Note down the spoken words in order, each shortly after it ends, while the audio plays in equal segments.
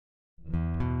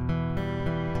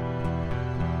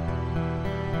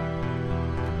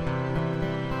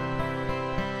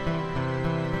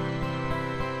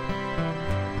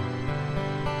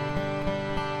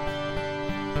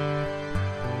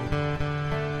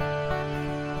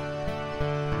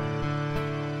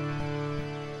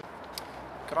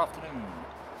afternoon.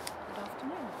 Good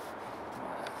afternoon.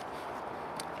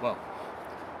 Well,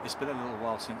 it's been a little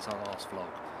while since our last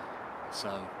vlog,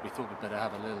 so we thought we'd better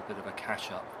have a little bit of a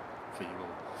catch up for you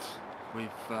all. We've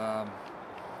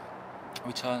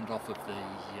returned off of the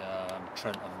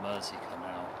Trent and Mersey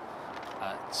canal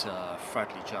at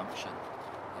Fradley Junction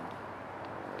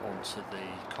and onto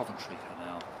the Coventry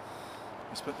canal.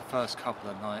 We spent the first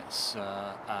couple of nights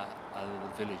at a little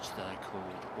village there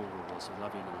called Orwell. A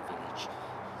lovely little village.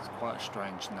 It's quite a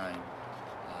strange name,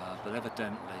 but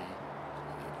evidently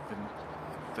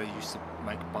they used to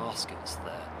make baskets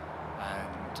there,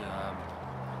 and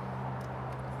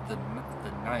the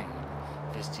name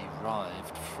is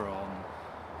derived from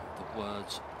the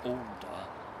words alder,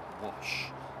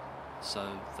 wash. So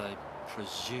they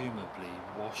presumably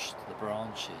washed the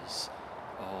branches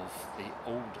of the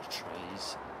alder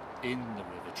trees in the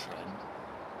River Trent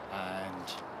and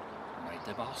made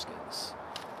their baskets.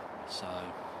 So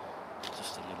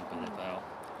just a little bit about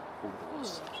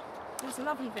Alders. It was a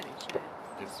lovely village there.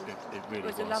 It really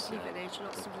was. It was a lovely village,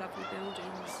 lots of lovely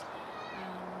buildings,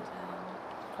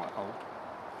 and quite old.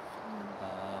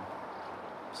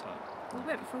 So we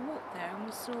went for a walk there and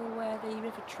we saw where the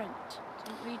River Trent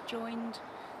rejoined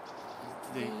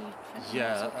the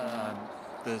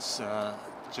there's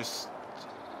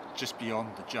just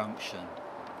beyond the junction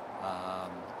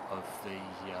of the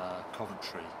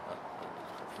Coventry at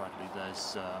Fradley,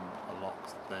 there's a lock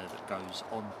there that goes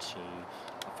onto,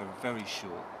 for a very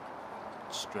short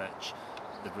stretch,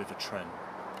 the River Trent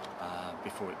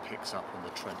before it picks up on the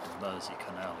Trent and Mersey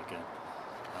canal again.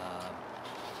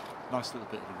 Nice little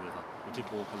bit of the river. We did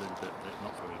walk a little bit of it,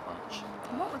 not very much.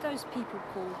 And what were those people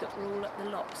called that were all at the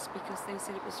locks, because they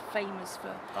said it was famous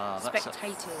for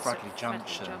spectators? That's Fradley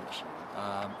Junction.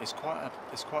 It's quite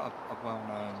a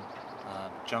well-known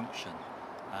junction,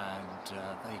 and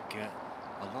they get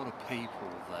a lot of people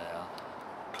there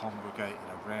congregating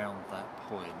around that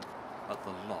point at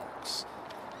the locks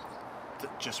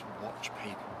that just watch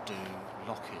people do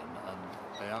locking, and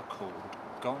they are called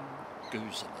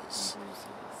gong-goozlers.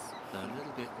 They're a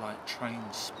little bit like train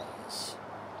spotters.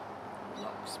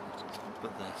 Lock spotters.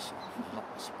 But they're sort of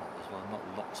lock spotters. Well, not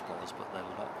lock spotters, but they're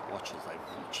lock watchers. They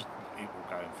watch people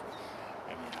going for it.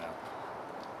 Anyhow,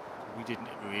 we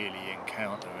didn't really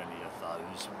encounter any of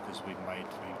those because we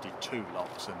did 2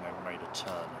 locks and then made a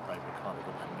turn, and they were kind of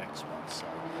at the next one, so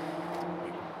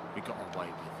we got away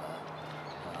with that.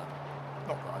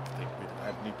 Not that I think we'd have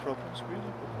had any problems really,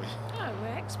 would we? No,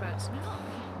 we're experts now, aren't we?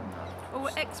 No. Well,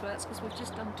 we're experts because we've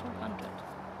just done 200.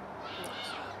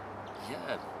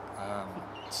 Yeah.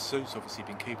 Sue's obviously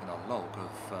been keeping a log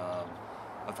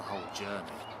of the whole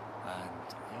journey,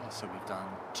 and yeah, so we've done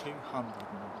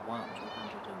 201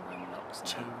 locks.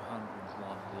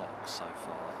 201 locks so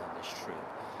far on this trip.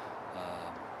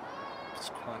 It's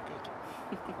quite good.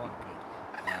 Quite good.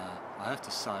 I have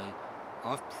to say,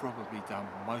 I've probably done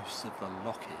most of the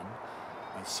locking,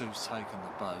 and Sue's taken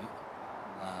the boat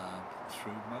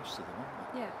through most of them,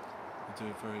 haven't we? Yeah. We do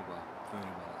it very well at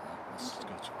that. That's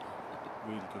got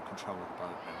really good control of the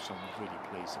boat now, so I'm really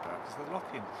pleased about it, because the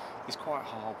locking is quite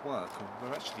hard work, and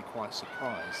we're actually quite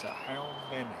surprised at how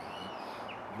many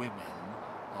women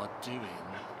are doing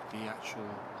the actual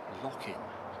locking,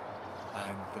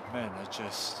 and the men are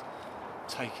just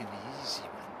taking the easy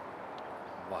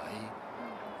way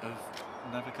of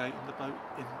navigating the boat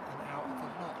in and out of the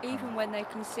lock. Even when they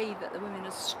can see that the women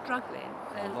are struggling,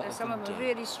 some of them are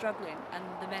really struggling, and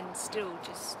the men still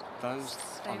just a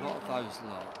lot of those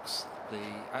locks, the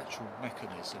actual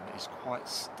mechanism is quite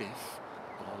stiff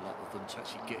on a lot of them to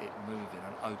actually get it moving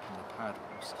and open the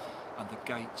paddles, and the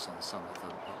gates on some of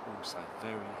them are also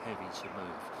very heavy to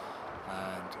move,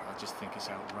 and I just think it's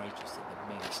outrageous that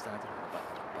the men are standing on the back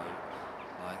of the boat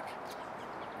like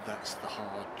that's the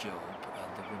hard job,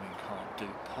 and the women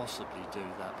can't possibly do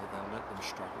that, but they'll let them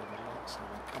struggle a lot. So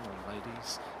come on,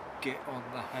 ladies, get on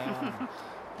the helm.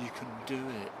 You can do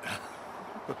it.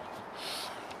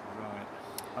 Right.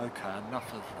 Okay.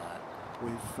 Enough of that.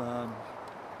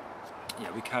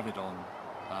 We carried on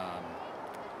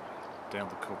down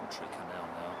the Coventry Canal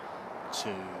now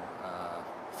to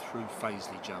through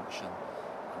Fazeley Junction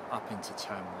and up into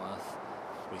Tamworth.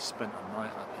 We spent a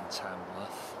night up in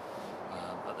Tamworth.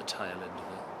 At the tail end of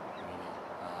it, really.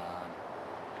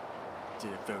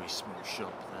 Did a very small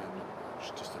shop there,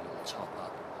 just a little top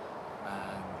up,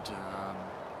 and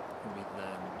we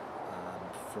then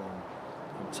from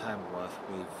Tamworth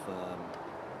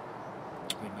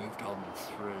we moved on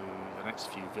through the next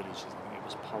few villages. I think it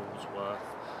was Polesworth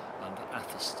and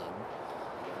Atherstone.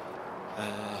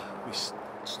 We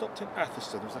stopped in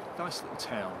Atherstone. It was like a nice little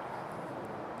town.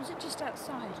 Was it just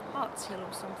outside Harts Hill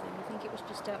or something? I think it was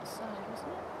just outside, wasn't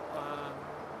it?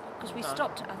 Because we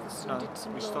stopped at Atherstone, did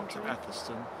some we laundry. stopped at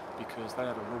Atherstone because they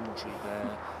had a laundry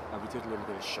there, and we did a little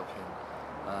bit of shopping.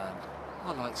 And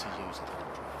I like to use a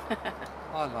laundry.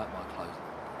 I like my clothes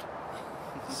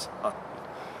laundered. So,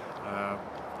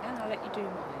 and I'll let you do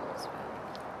mine as well.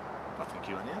 I think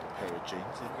you only had a pair of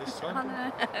jeans in this time. I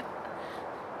know.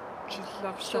 She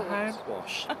loves to Shorts. hand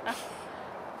wash.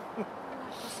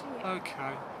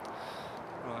 Okay.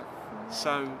 Right.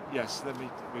 So yes, then we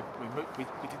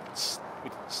didn't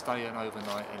stay an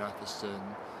overnight in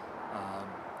Atherstone.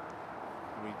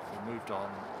 We moved on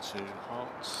to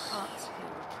Harts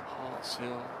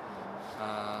Hill.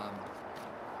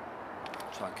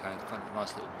 Which I found a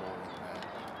nice little boring there.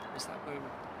 Was that where we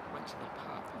went to the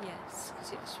pub? Yes.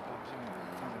 That's what,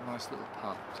 yeah, found a nice little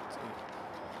pub.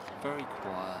 Very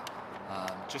quiet.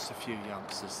 Just a few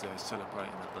youngsters there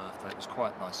celebrating a birthday. It was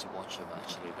quite nice to watch them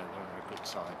actually. They were having a good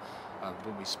time.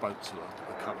 When we spoke to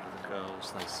a couple of the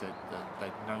girls, they said that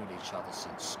they'd known each other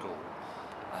since school,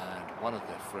 and one of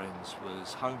their friends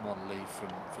was home on leave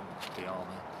from the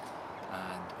army,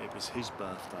 and it was his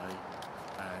birthday,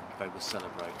 and they were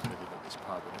celebrating with him at this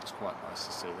pub, and it was quite nice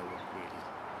to see. They were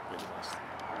really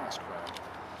nice crowd.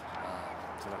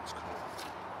 So that was cool.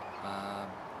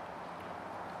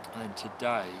 And then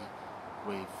today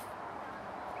we've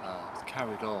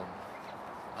carried on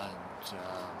and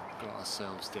got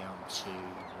ourselves down to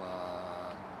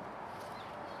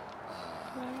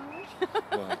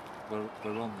well,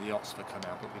 we're on the Oxford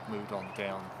Canal, but we've moved on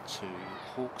down to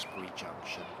Hawkesbury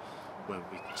Junction, where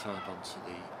we turned onto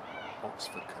the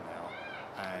Oxford Canal,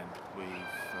 and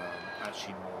we've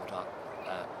actually moored up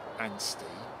at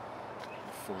Anstey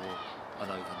for an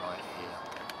overnight here,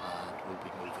 and we'll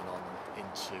be moving on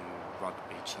into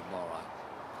Rugby tomorrow,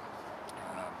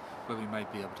 where we may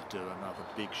be able to do another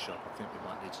big shop. I think we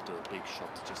might need to do a big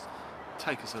shop to just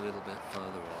take us a little bit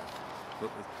further on, but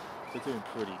we're doing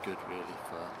pretty good really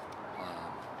for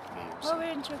meals. Well,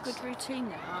 we're into a good routine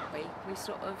now, aren't we?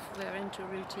 We're into a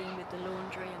routine with the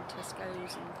laundry and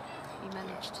Tesco's, and you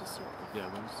managed to sort of... Yeah,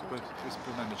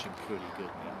 we're managing pretty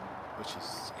good now, which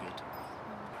is good.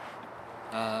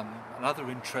 Another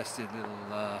interesting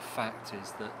little fact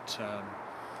is that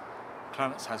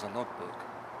Clarence has a logbook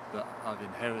that I've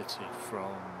inherited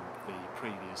from the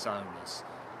previous owners.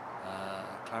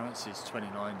 Clarence is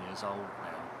 29 years old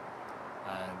now,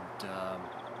 and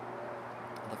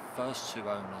the first two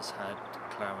owners had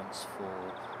Clarence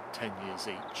for 10 years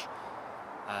each,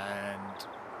 and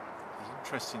the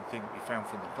interesting thing that we found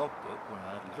from the logbook when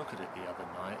I had a look at it the other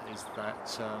night is that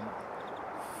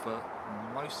for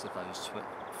most of those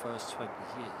first 20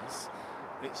 years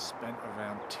it spent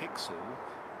around Tixall,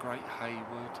 Great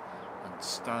Haywood and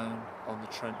Stone on the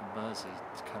Trent and Mersey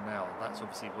Canal. That's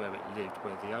obviously where it lived,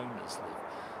 where the owners lived.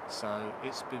 So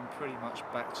it's been pretty much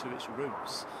back to its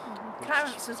roots. Mm-hmm.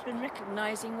 Clarence has been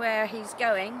recognising where he's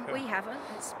going. Yeah. We haven't.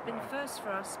 It's been a first for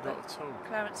us, but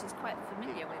Clarence is quite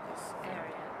familiar with this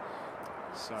area.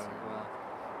 So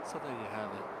there you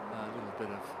have it. A little bit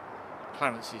of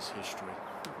Clarence's history.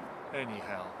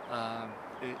 Anyhow,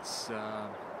 it's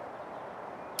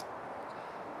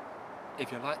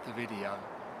if you like the video,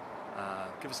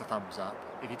 give us a thumbs up.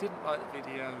 If you didn't like the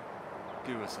video,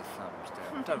 give us a thumbs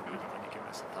down. Don't really want to give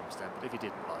us a thumbs down, but if you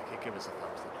didn't like it, give us a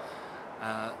thumbs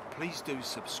down. Please do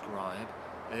subscribe.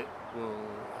 It will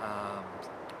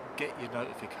get your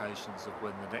notifications of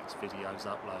when the next video is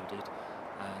uploaded,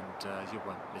 and you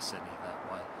won't miss any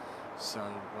that way. So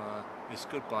it's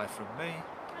goodbye from me.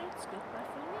 It's goodbye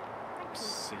from me. Thank you.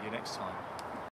 See you next time.